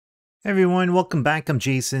Hey everyone, welcome back. I'm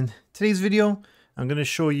Jason. Today's video, I'm going to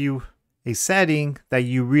show you a setting that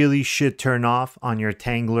you really should turn off on your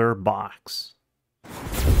Tanggula box.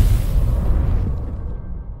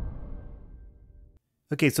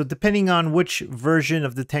 Okay, so depending on which version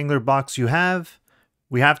of the Tanggula box you have,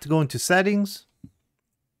 we have to go into settings,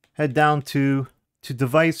 head down to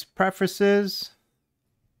device preferences.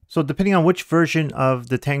 So depending on which version of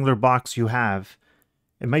the Tanggula box you have,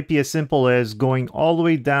 it might be as simple as going all the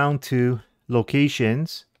way down to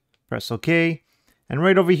locations, press OK, and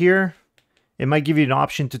right over here, it might give you an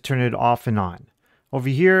option to turn it off and on. Over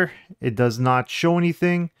here, it does not show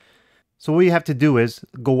anything. So what you have to do is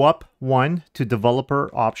go up one to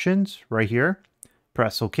developer options right here,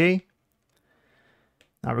 press OK.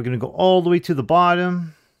 Now we're going to go all the way to the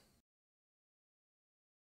bottom,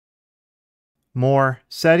 more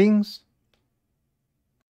settings.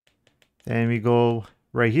 Then we go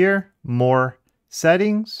right here, more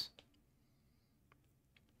settings,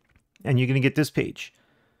 and you're going to get this page.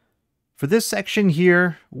 For this section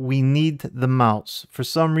here, we need the mouse. For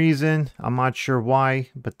some reason, I'm not sure why,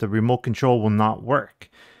 but the remote control will not work.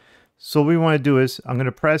 So what we want to do is, I'm going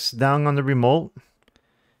to press down on the remote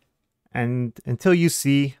and until you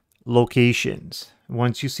see locations.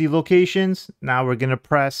 Once you see locations, now we're going to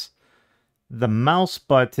press the mouse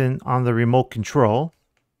button on the remote control.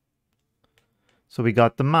 So we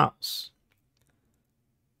got the mouse.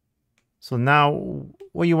 So now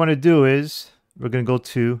what you want to do is we're going to go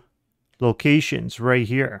to locations right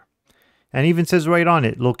here. And it even says right on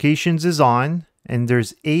it, locations is on, and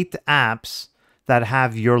there's 8 apps that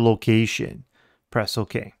have your location. Press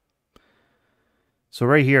OK. So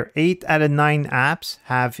right here, 8 out of 9 apps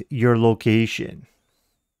have your location.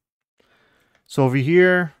 So over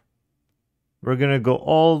here, we're going to go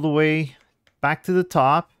all the way back to the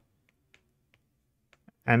top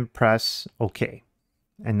and press OK.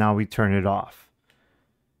 And now we turn it off.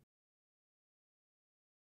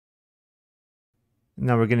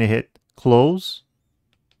 Now we're going to hit close.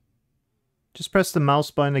 Just press the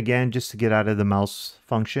mouse button again just to get out of the mouse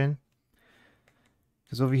function.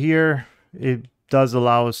 Because over here, it does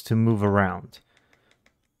allow us to move around.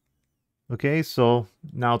 Okay, so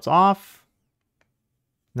now it's off.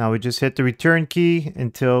 Now we just hit the return key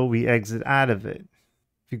until we exit out of it.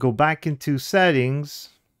 If you go back into settings,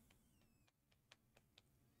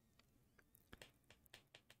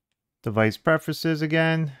 device preferences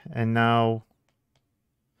again, and now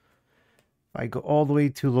if I go all the way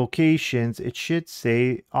to locations, it should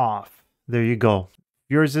say off. There you go.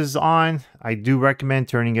 If yours is on, I do recommend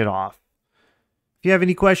turning it off. If you have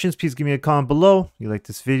any questions, please give me a comment below. If you like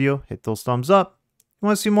this video, hit those thumbs up. If you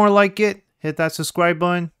want to see more like it, hit that subscribe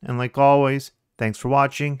button. And like always, thanks for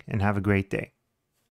watching and have a great day.